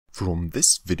From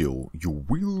this video you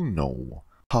will know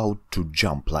how to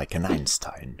jump like an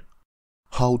Einstein,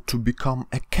 how to become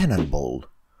a cannonball,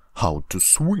 how to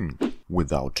swing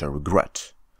without a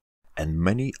regret, and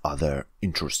many other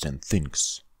interesting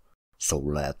things. So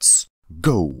let's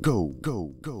go!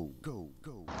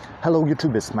 Hello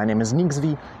YouTubers, my name is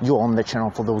Nixv, you're on the channel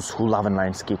for those who love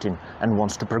inline skating and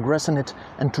wants to progress in it,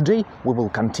 and today we will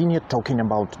continue talking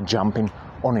about jumping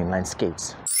on inline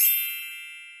skates.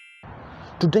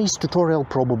 Today's tutorial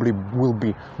probably will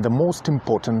be the most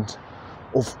important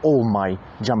of all my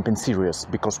jumping series,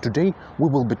 because today we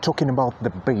will be talking about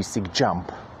the basic jump.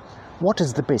 What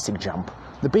is the basic jump?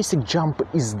 The basic jump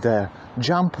is the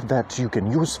jump that you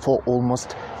can use for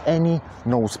almost any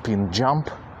no-spin jump.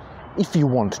 If you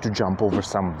want to jump over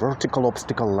some vertical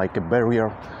obstacle like a barrier,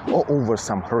 or over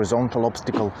some horizontal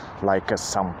obstacle like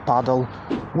some puddle,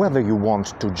 whether you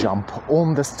want to jump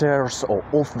on the stairs or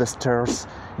off the stairs,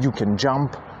 you can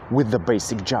jump with the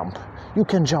basic jump. You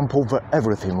can jump over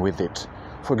everything with it.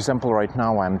 For example, right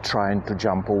now I'm trying to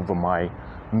jump over my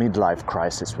midlife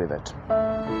crisis with it.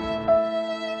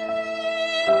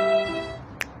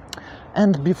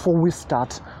 And before we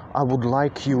start, I would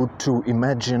like you to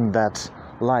imagine that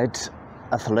light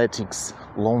athletics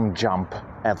long jump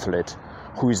athlete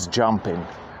who is jumping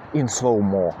in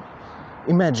slow-mo.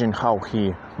 Imagine how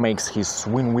he makes his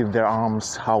swing with the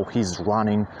arms, how he's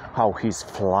running, how he's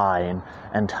flying,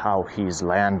 and how he's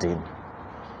landing.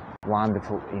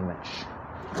 Wonderful image.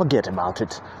 Forget about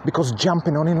it, because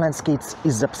jumping on inline skates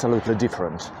is absolutely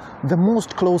different. The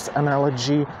most close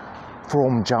analogy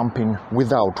from jumping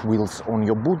without wheels on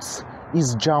your boots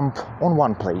is jump on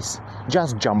one place.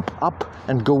 Just jump up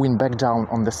and going back down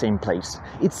on the same place.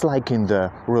 It's like in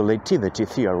the relativity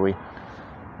theory.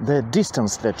 The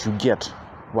distance that you get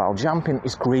while jumping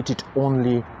is created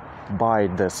only by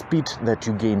the speed that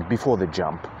you gained before the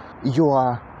jump. You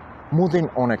are moving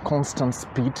on a constant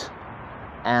speed,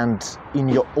 and in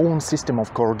your own system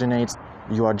of coordinates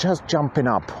you are just jumping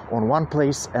up on one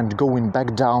place and going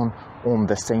back down on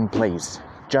the same place.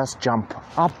 Just jump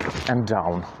up and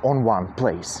down on one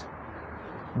place.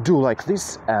 Do like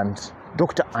this and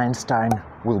Dr. Einstein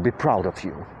will be proud of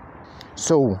you.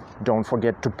 So don't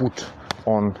forget to put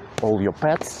on all your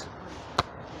pads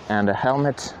and a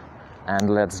helmet, and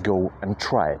let's go and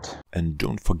try it. And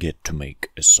don't forget to make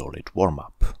a solid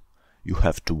warm-up. You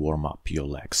have to warm up your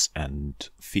legs and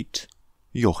feet,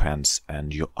 your hands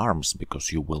and your arms,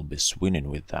 because you will be swinging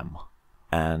with them.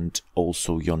 And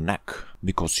also your neck,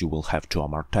 because you will have to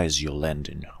amortize your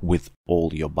landing with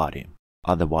all your body.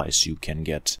 Otherwise you can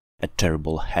get a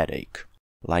terrible headache,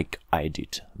 like I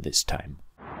did this time.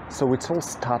 So it all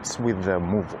starts with the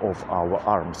move of our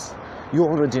arms. You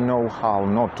already know how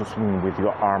not to swing with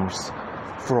your arms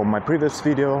from my previous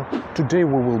video. Today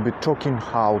we will be talking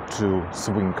how to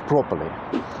swing properly.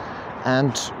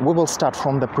 And we will start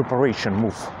from the preparation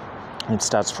move. It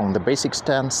starts from the basic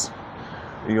stance.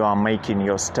 You are making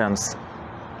your stance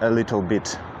a little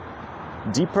bit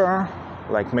deeper,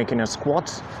 like making a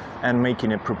squat, and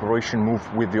making a preparation move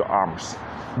with your arms.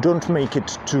 Don't make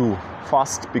it too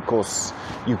fast, because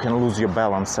you can lose your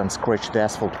balance and scratch the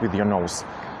asphalt with your nose.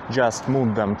 Just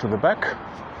move them to the back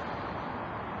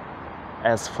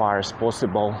as far as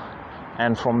possible,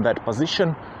 and from that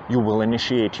position you will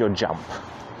initiate your jump.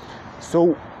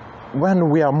 So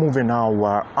when we are moving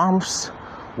our arms,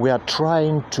 we are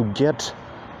trying to get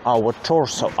our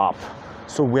torso up.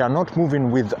 So we are not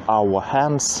moving with our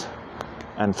hands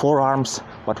and forearms,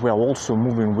 but we are also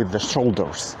moving with the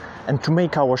shoulders. And to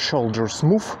make our shoulders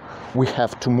move, we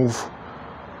have to move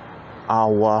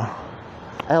our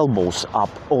elbows up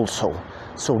also.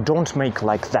 So don't make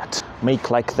like that. Make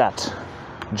like that.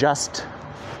 Just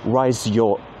raise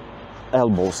your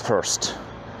elbows first.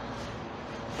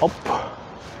 Up.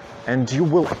 And you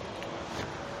will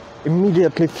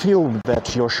immediately feel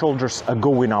that your shoulders are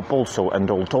going up also,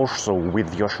 and all torso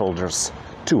with your shoulders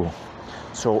too.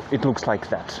 So it looks like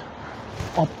that.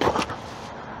 Up.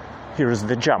 Here is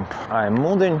the jump. I'm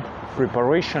moving,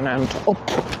 preparation, and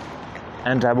up.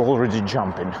 And I'm already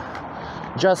jumping.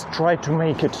 Just try to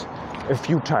make it a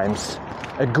few times.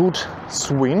 A good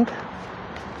swing.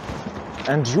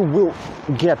 And you will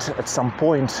get at some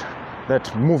point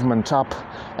that movement up,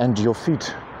 and your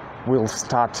feet will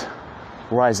start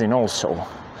rising also.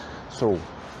 So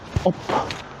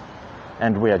up,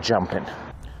 and we are jumping.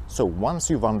 So once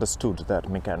you've understood that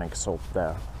mechanics of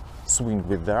the swing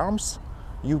with the arms,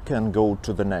 you can go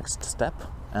to the next step,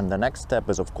 and the next step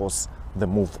is of course the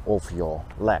move of your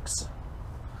legs.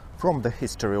 From the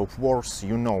history of wars,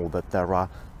 you know that there are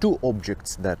two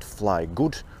objects that fly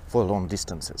good for long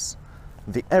distances: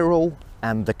 the arrow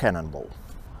and the cannonball.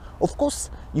 Of course,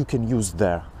 you can use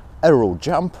the arrow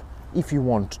jump if you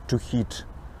want to hit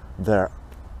the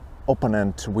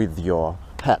opponent with your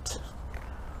head.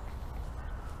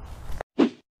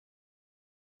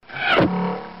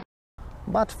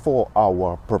 But for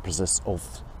our purposes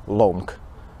of long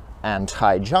and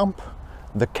high jump,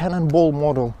 the cannonball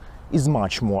model is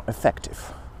much more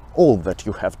effective. All that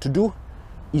you have to do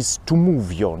is to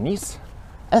move your knees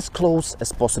as close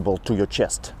as possible to your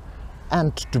chest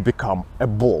and to become a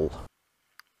ball.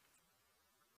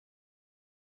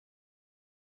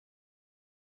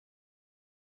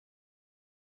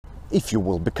 If you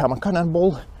will become a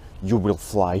cannonball, you will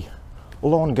fly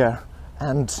longer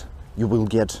and you will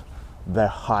get the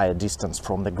higher distance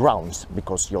from the ground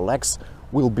because your legs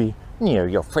will be near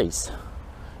your face.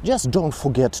 Just don't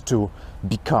forget to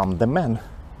become the man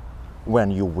when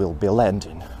you will be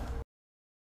landing.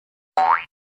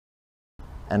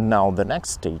 And now the next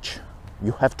stage,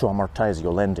 you have to amortize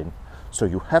your landing. So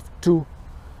you have to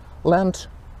land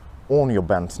on your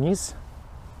bent knees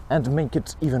and make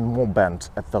it even more bent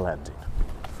at the landing.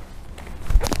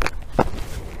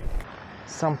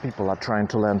 Some people are trying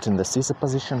to land in the scissor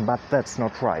position, but that's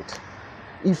not right.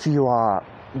 If you are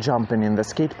jumping in the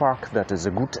skate park, that is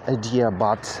a good idea,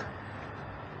 but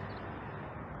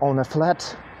on a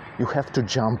flat, you have to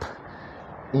jump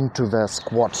into the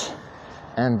squat.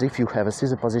 And if you have a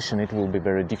scissor position, it will be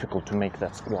very difficult to make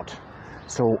that squat.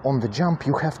 So on the jump,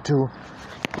 you have to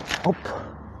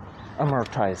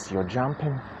amortize your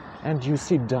jumping and you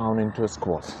sit down into a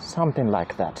squat, something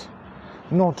like that.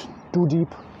 Not too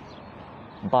deep,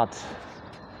 but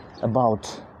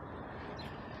about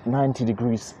 90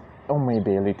 degrees or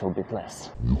maybe a little bit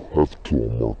less. You have to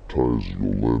amortize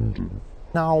your landing.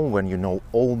 Now, when you know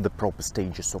all the proper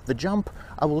stages of the jump,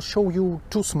 I will show you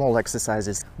two small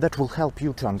exercises that will help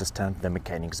you to understand the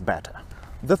mechanics better.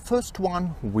 The first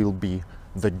one will be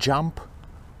the jump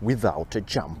without a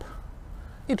jump.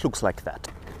 It looks like that.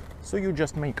 So you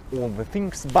just make all the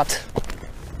things, but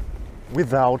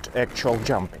without actual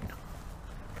jumping.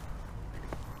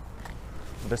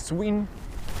 The swing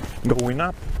going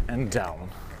up and down.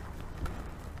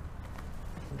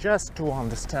 Just to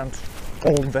understand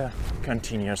all the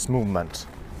continuous movement.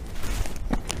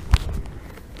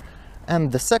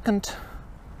 And the second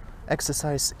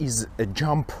exercise is a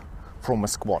jump from a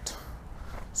squat.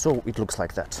 So it looks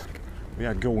like that. We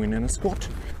are going in a squat,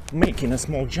 making a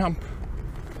small jump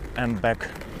and back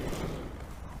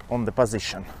on the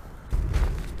position.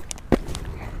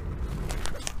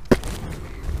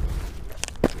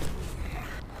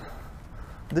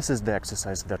 This is the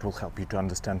exercise that will help you to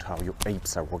understand how your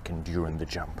abs are working during the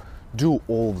jump. Do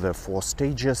all the 4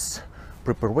 stages: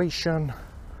 preparation,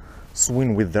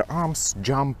 swing with the arms,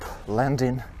 jump,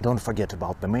 landing. Don't forget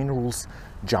about the main rules: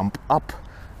 jump up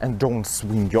and don't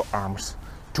swing your arms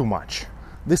too much.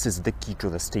 This is the key to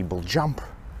the stable jump,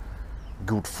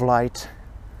 good flight.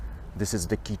 This is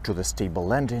the key to the stable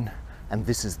landing, and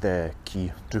this is the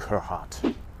key to her heart,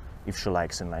 if she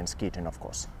likes inline skating, of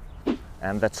course.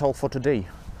 And that's all for today.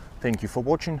 Thank you for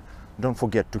watching. Don't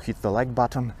forget to hit the like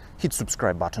button, hit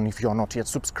subscribe button if you're not yet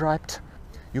subscribed.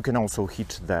 You can also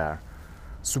hit the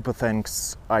super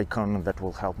thanks icon that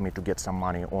will help me to get some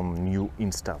money on new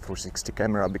Insta360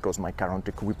 camera, because my current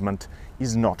equipment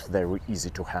is not very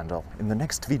easy to handle. In the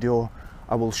next video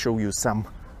I will show you some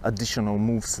additional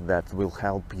moves that will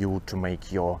help you to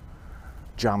make your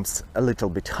jumps a little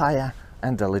bit higher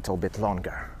and a little bit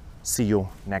longer. See you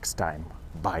next time.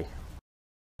 Bye.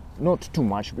 Not too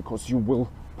much, because you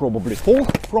will probably fall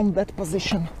from that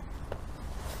position.